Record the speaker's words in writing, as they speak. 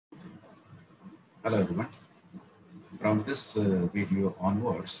Hello everyone. From this video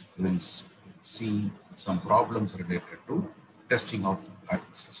onwards, we'll see some problems related to testing of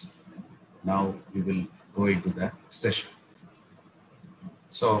hypothesis. Now we will go into the session.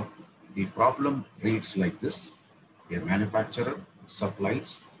 So the problem reads like this. A manufacturer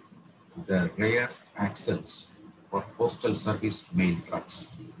supplies the rear axles for postal service mail trucks.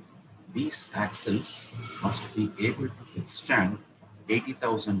 These axles must be able to withstand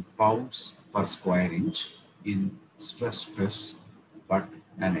 80,000 pounds per square inch in stress test, but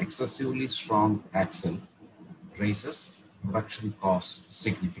an excessively strong axle raises production costs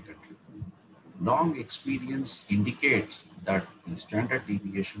significantly. Long experience indicates that the standard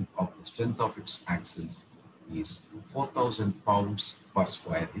deviation of the strength of its axles is 4,000 pounds per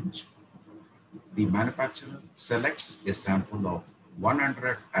square inch. The manufacturer selects a sample of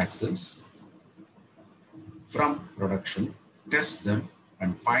 100 axles from production, tests them,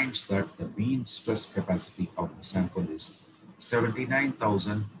 and finds that the mean stress capacity of the sample is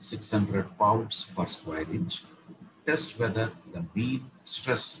 79,600 pounds per square inch. Test whether the mean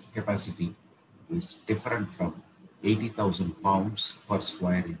stress capacity is different from 80,000 pounds per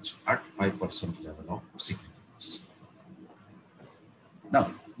square inch at 5% level of significance.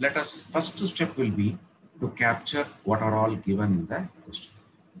 Now, let us, first step will be to capture what are all given in the question.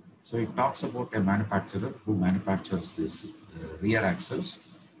 So it talks about a manufacturer who manufactures this rear axles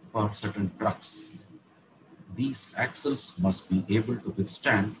for certain trucks. These axles must be able to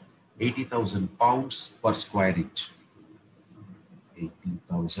withstand 80,000 pounds per square inch.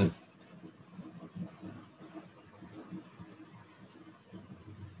 80,000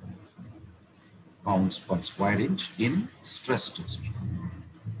 pounds per square inch in stress test.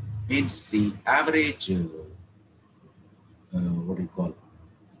 Means the average, what do you call,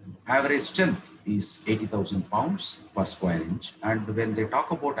 average strength is 80,000 pounds per square inch. And when they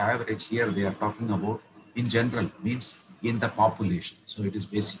talk about average here, they are talking about in general, means in the population. So it is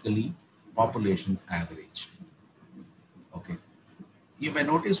basically population average. Okay. You may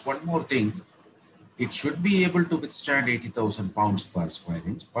notice one more thing. It should be able to withstand 80,000 pounds per square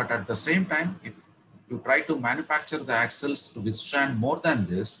inch. But at the same time, if you try to manufacture the axles to withstand more than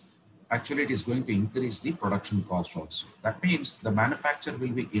this, actually it is going to increase the production cost also. That means the manufacturer will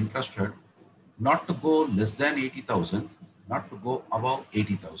be interested not to go less than 80,000, not to go above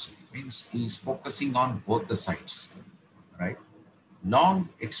 80,000. Means he is focusing on both the sides, right? Long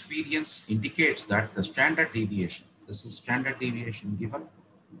experience indicates that the standard deviation, this is standard deviation given,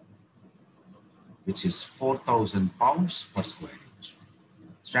 which is 4,000 pounds per square inch.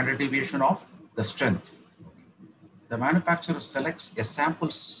 Standard deviation of the strength. The manufacturer selects a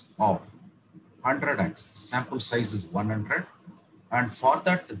samples of 100 axes. Sample size is 100. And for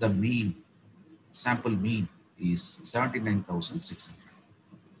that, the mean, sample mean is 79,600.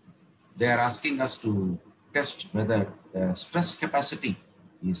 They are asking us to test whether the stress capacity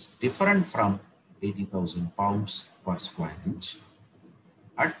is different from 80,000 pounds per square inch.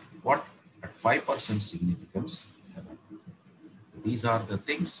 At what? At 5% significance level. These are the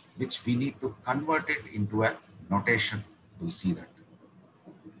things which we need to convert it into a notation. We'll see that.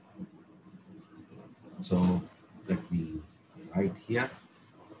 So let me write here.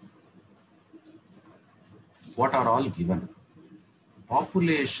 What are all given?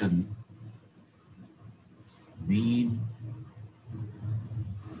 Population mean,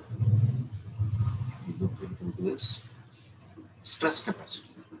 if you look into this, stress capacity.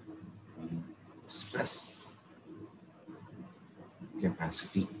 Stress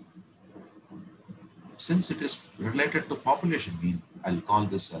capacity. Since it is related to population mean, I'll call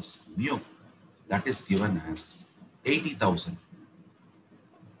this as mu. That is given as 80,000.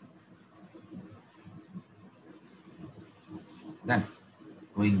 Then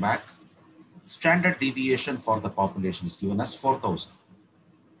going back, standard deviation for the population is given as 4,000.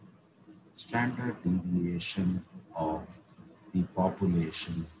 Standard deviation of the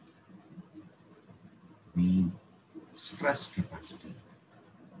population mean stress capacity.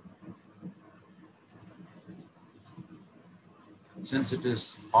 Since it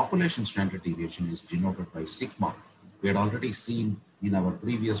is population, standard deviation is denoted by sigma. We had already seen in our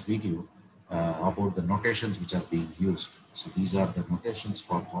previous video about the notations which are being used. So these are the notations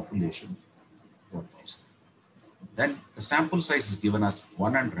for population 4,000. Then the sample size is given as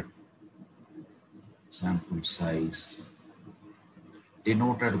 100. Sample size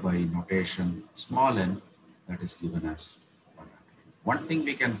denoted by notation small n, that is given as 100. One thing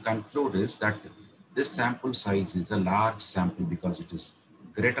we can conclude is that this sample size is a large sample because it is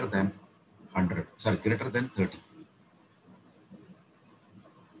greater than 100, sorry, greater than 30.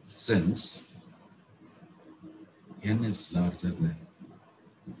 Since n is larger than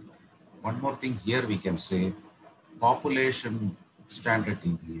One more thing here we can say population standard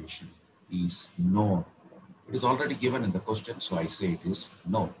deviation is known. It is already given in the question, so I say it is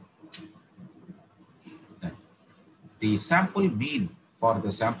known. Then the sample mean for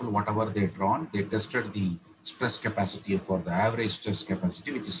the sample, whatever they drawn, they tested the stress capacity for the average stress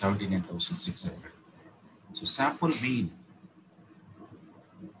capacity, which is 79,600. So sample mean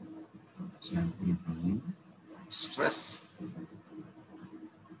stress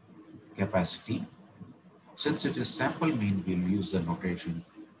capacity. Since it is sample mean, we'll use the notation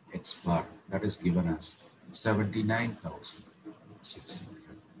x bar, that is given as 79,600.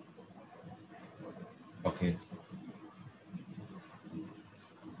 Okay.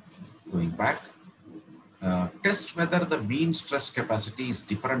 Going back, test whether the mean stress capacity is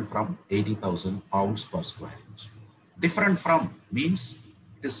different from 80,000 pounds per square inch. Different from means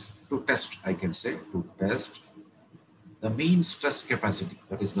it is to test, I can say, to test the mean stress capacity,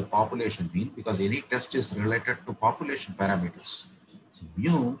 that is the population mean, because any test is related to population parameters. So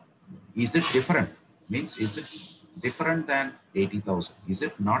mu, is it different? Means is it different than 80,000? Is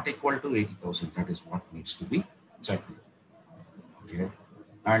it not equal to 80,000? That is what needs to be checked. Okay.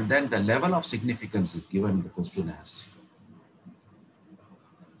 And then the level of significance is given in the question as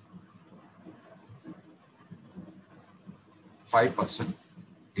 5%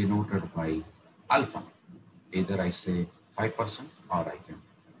 denoted by alpha. Either I say 5% or I can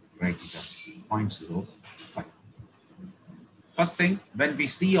write it as 0.05. First thing, when we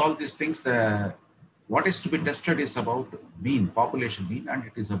see all these things, what is to be tested is about mean, population mean, and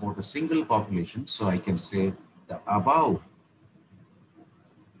it is about a single population. So I can say the above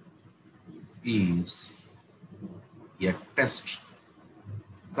is a test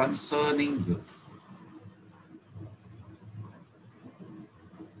concerning with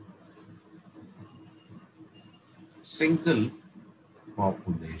single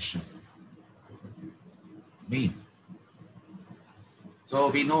population mean. So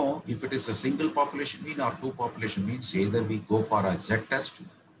we know if it is a single population mean or two population means, either we go for a Z test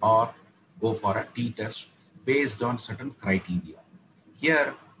or go for a T test based on certain criteria.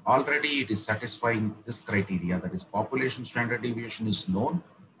 Here already it is satisfying this criteria, that is population standard deviation is known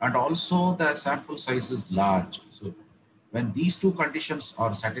and also the sample size is large. So when these two conditions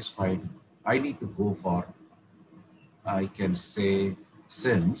are satisfied, I need to go for, I can say,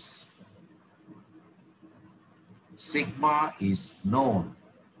 since sigma is known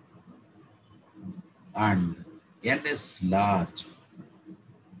and n is large,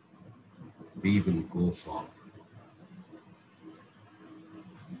 we will go for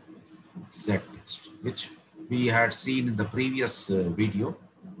Z test, which we had seen in the previous video,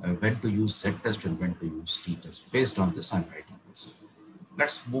 when to use Z test and when to use T test. Based on this, I'm writing this.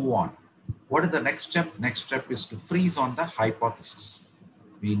 Let's move on. What is the next step? Next step is to freeze on the hypothesis.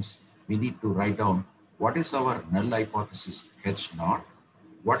 Means we need to write down what is our null hypothesis H0,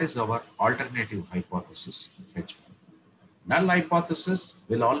 what is our alternative hypothesis H1. Null hypothesis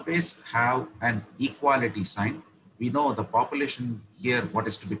will always have an equality sign. We know the population here, what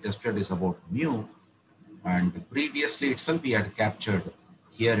is to be tested is about mu, and previously itself we had captured,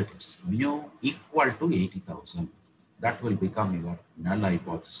 here it is, mu equal to 80,000. That will become your null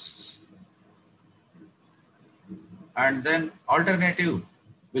hypothesis. And then alternative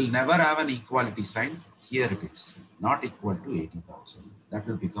will never have an equality sign. Here it is, not equal to 80,000. That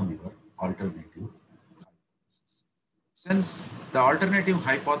will become your alternative hypothesis. Since the alternative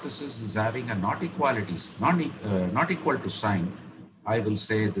hypothesis is having a not equal to sign, I will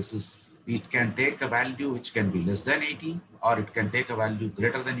say this is, it can take a value which can be less than 80 or it can take a value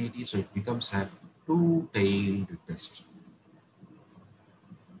greater than 80. So it becomes a two-tailed test.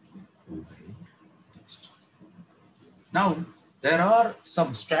 Now, there are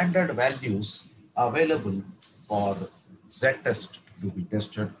some standard values available for Z test to be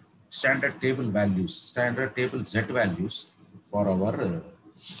tested, standard table values, standard table Z values for our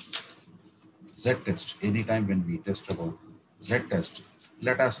Z test. Anytime when we test about Z test,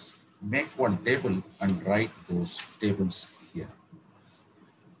 let us make one table and write those tables here.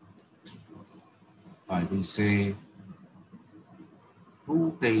 I will say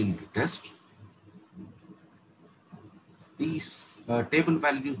two-tailed test. These table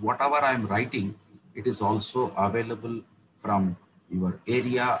values, whatever I am writing, it is also available from your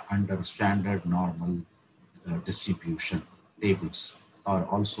area under standard normal distribution tables, are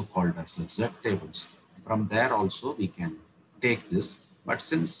also called as Z tables. From there also we can take this, but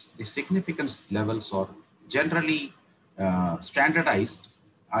since the significance levels are generally standardized,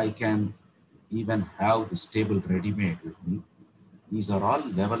 I can even have this table ready-made with me. These are all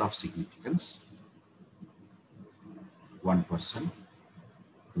level of significance. 1%,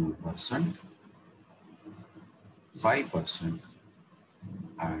 2%, 5%,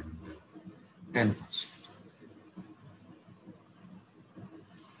 and 10%.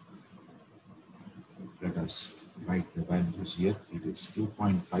 Let us write the values here. It is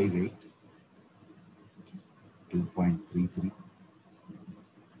 2.58, 2.33.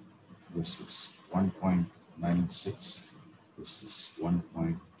 This is 1.96. This is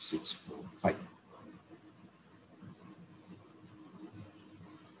 1.645.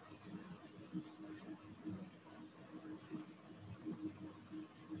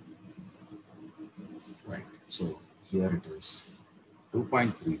 Right. So here it is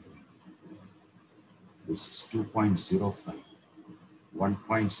 2.33. This is 2.05,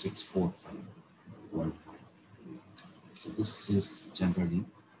 1.645, 1.8. So this is generally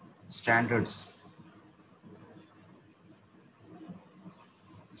standards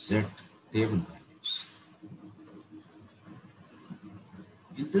Z table values.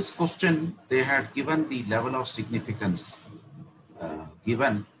 In this question, they had given the level of significance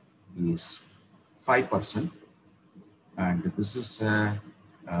given is 5%, and this is a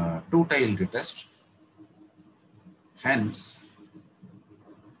two-tailed test. Hence,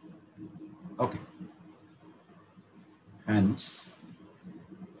 okay. Hence,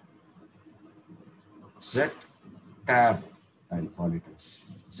 Z tab, I'll call it as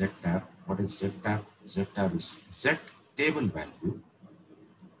Z tab. What is Z tab? Z tab is Z table value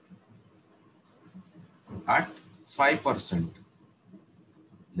at 5%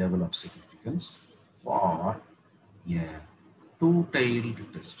 level of significance for a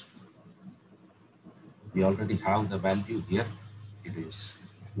two-tailed test. We already have the value here. It is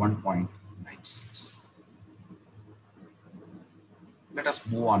 1.96. Let us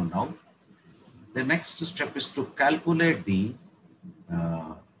move on now. The next step is to calculate the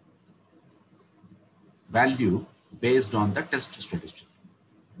value based on the test statistic.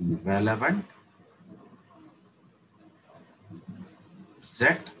 The relevant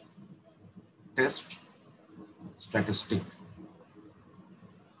Z test statistic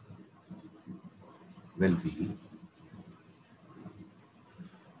will be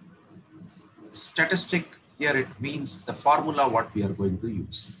statistic. Here it means the formula what we are going to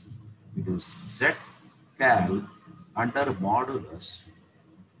use. It is Z cal under modulus,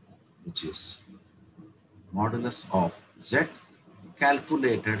 which is modulus of Z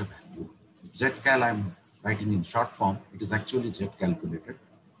calculated value. Z cal I'm writing in short form. It is actually Z calculated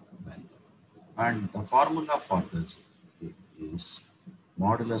value. And the formula for this is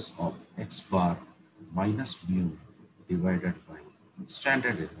modulus of X bar minus mu divided by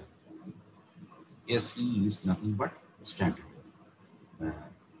standard error. SE is nothing but standard error.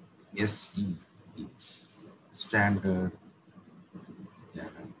 SE is standard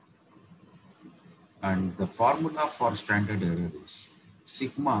error. And the formula for standard error is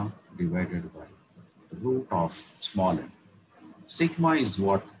sigma divided by root of small n. Sigma is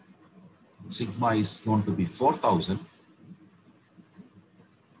what? Sigma is known to be 4,000.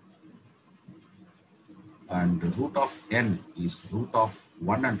 And root of n is root of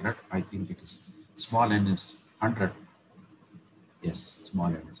 100. I think it is small n is 100. Yes, small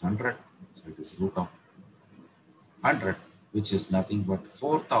n is 100. So it is root of 100, which is nothing but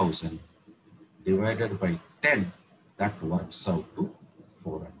 4,000 divided by 10. That works out to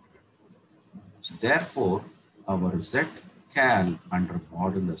 400. So therefore, our Z cal under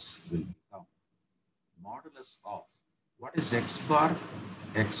modulus will become modulus of what is X bar?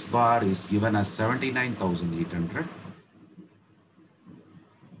 X bar is given as 79,800.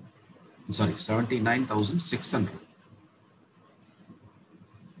 Sorry, 79,600.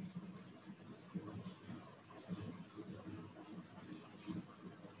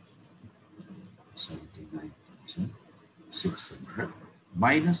 $79,600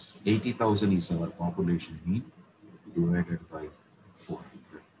 minus 80,000 is our population mean divided by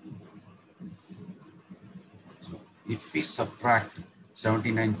 400. So if we subtract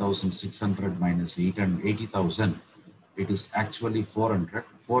 79,600 minus 80,000, it is actually 400.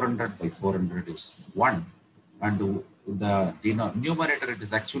 400 by 400 is 1. And the numerator, it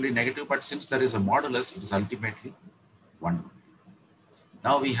is actually negative, but since there is a modulus, it is ultimately 1.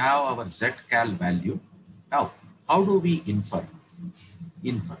 Now we have our Z cal value. Now, how do we infer?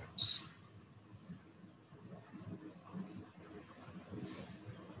 Inference.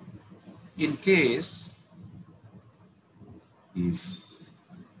 In case if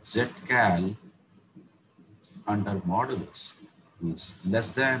Z cal under modulus is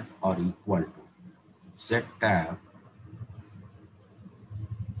less than or equal to Z tab,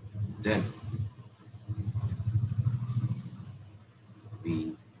 then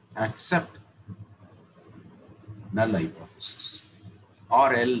we accept null hypothesis.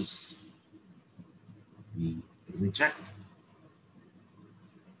 or else we reject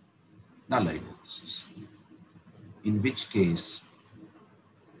null hypothesis, in which case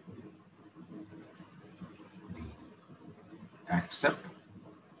we accept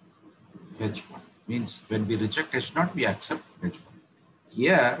H1. Means when we reject H0, we accept H1.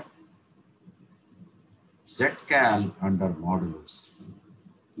 Here, Zcal under modulus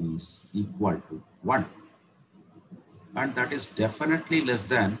is equal to 1. And that is definitely less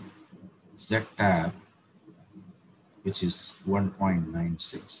than Z tab, which is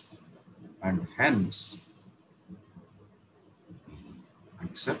 1.96. And hence, we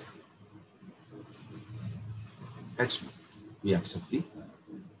accept H0. We accept the.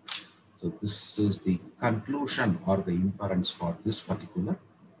 So this is the conclusion or the inference for this particular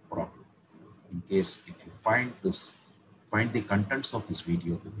problem. In case if you find the contents of this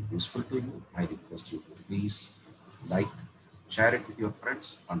video to be useful to you, I request you to please like, share it with your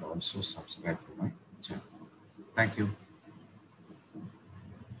friends, and also subscribe to my channel. Thank you.